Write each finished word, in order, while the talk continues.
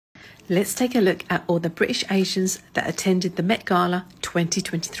Let's take a look at all the British Asians that attended the Met Gala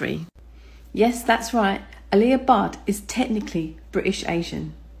 2023. Yes, that's right, Alia Bhatt is technically British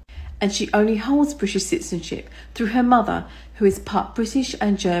Asian, and she only holds British citizenship through her mother, who is part British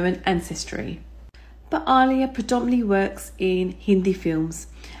and German ancestry. But Alia predominantly works in Hindi films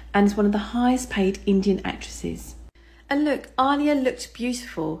and is one of the highest paid Indian actresses. And look, Alia looked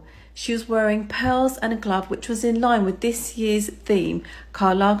beautiful. She was wearing pearls and a glove, which was in line with this year's theme,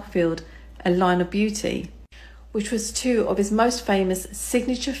 Karl Lagerfeld, A Line of Beauty, which was two of his most famous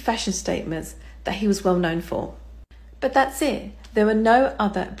signature fashion statements that he was well known for. But that's it. There were no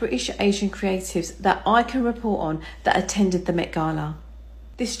other British Asian creatives that I can report on that attended the Met Gala.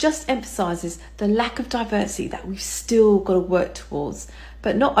 This just emphasises the lack of diversity that we've still got to work towards.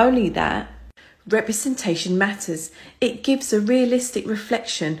 But not only that, representation matters. It gives a realistic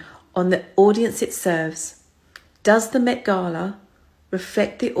reflection on the audience it serves. Does the Met Gala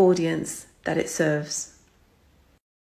reflect the audience that it serves?